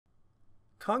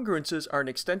Congruences are an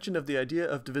extension of the idea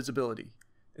of divisibility.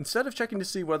 Instead of checking to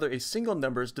see whether a single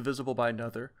number is divisible by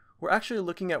another, we're actually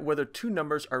looking at whether two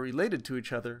numbers are related to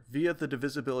each other via the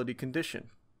divisibility condition.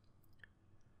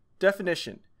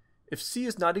 Definition: if c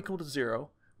is not equal to 0,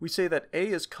 we say that a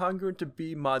is congruent to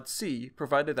b mod c,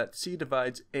 provided that c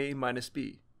divides a minus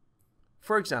b.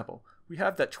 For example, we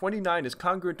have that 29 is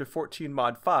congruent to 14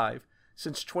 mod 5,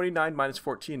 since 29 minus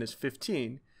 14 is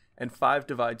 15, and 5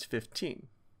 divides 15.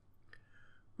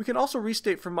 We can also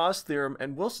restate Fermat's theorem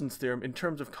and Wilson's theorem in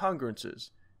terms of congruences.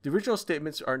 The original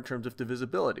statements are in terms of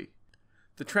divisibility.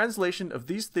 The translation of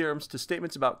these theorems to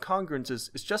statements about congruences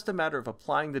is just a matter of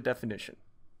applying the definition.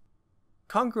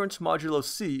 Congruence modulo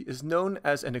C is known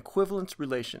as an equivalence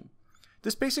relation.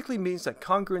 This basically means that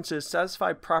congruences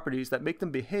satisfy properties that make them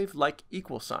behave like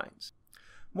equal signs.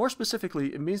 More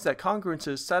specifically, it means that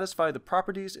congruences satisfy the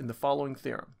properties in the following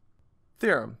theorem.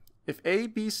 Theorem: if a,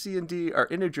 b, c, and d are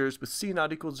integers with c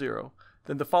not equal 0,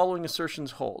 then the following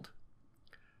assertions hold.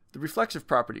 The reflexive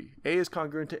property: a is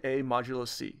congruent to a modulo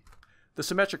c. The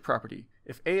symmetric property: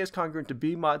 if a is congruent to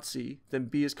b mod c, then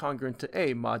b is congruent to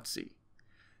a mod c.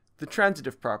 The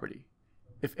transitive property: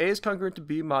 if a is congruent to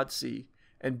b mod c,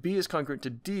 and b is congruent to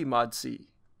d mod c,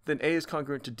 then a is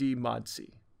congruent to d mod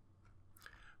c.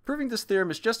 Proving this theorem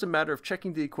is just a matter of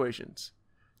checking the equations.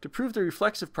 To prove the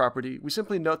reflexive property, we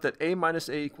simply note that a minus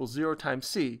a equals 0 times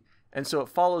c, and so it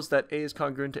follows that a is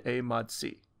congruent to a mod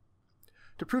c.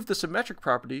 To prove the symmetric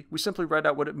property, we simply write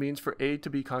out what it means for a to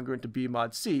be congruent to b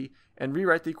mod c, and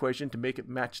rewrite the equation to make it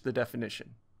match the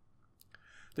definition.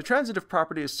 The transitive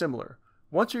property is similar.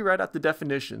 Once we write out the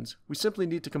definitions, we simply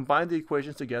need to combine the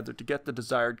equations together to get the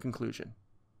desired conclusion.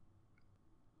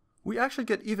 We actually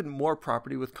get even more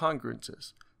property with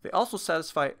congruences. They also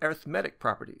satisfy arithmetic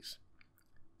properties.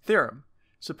 Theorem: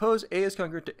 suppose a is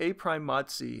congruent to a prime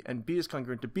mod c and b is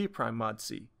congruent to b prime mod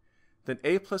c. Then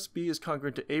a plus b is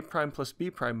congruent to a prime plus b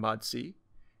prime mod c.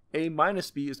 A minus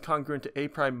b is congruent to a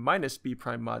prime minus b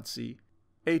prime mod c.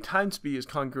 A times b is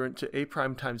congruent to a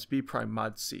prime times b prime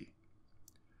mod c.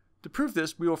 To prove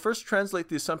this, we will first translate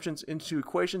the assumptions into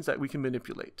equations that we can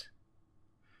manipulate.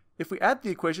 If we add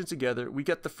the equations together, we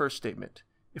get the first statement.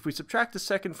 If we subtract the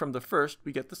second from the first,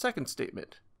 we get the second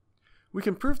statement. We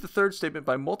can prove the third statement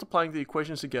by multiplying the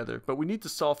equations together, but we need to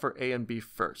solve for a and b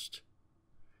first.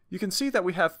 You can see that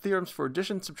we have theorems for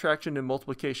addition, subtraction, and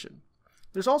multiplication.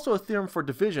 There's also a theorem for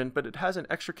division, but it has an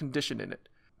extra condition in it.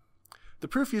 The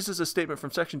proof uses a statement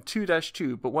from section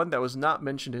 2-2, but one that was not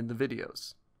mentioned in the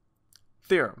videos.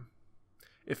 Theorem: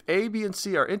 if a, b, and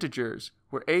c are integers,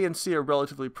 where a and c are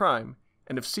relatively prime,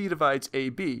 and if c divides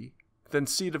ab, then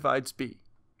c divides b.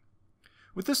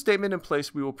 With this statement in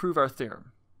place, we will prove our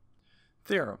theorem.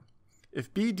 Theorem: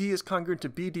 if bd is congruent to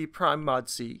bd prime mod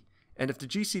c, and if the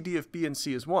GCD of b and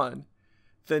c is 1,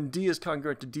 then d is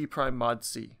congruent to d prime mod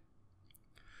c.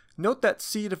 Note that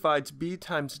c divides b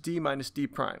times d minus d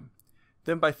prime.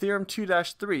 Then by theorem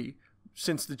 2-3,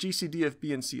 since the GCD of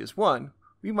b and c is 1,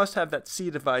 we must have that c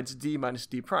divides d minus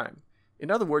d prime. In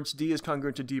other words, d is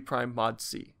congruent to d prime mod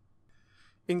c.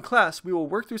 In class, we will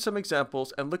work through some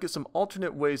examples and look at some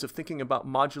alternate ways of thinking about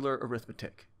modular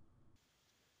arithmetic.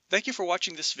 Thank you for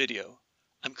watching this video.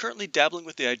 I'm currently dabbling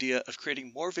with the idea of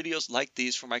creating more videos like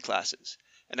these for my classes,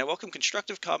 and I welcome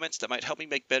constructive comments that might help me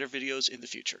make better videos in the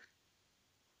future.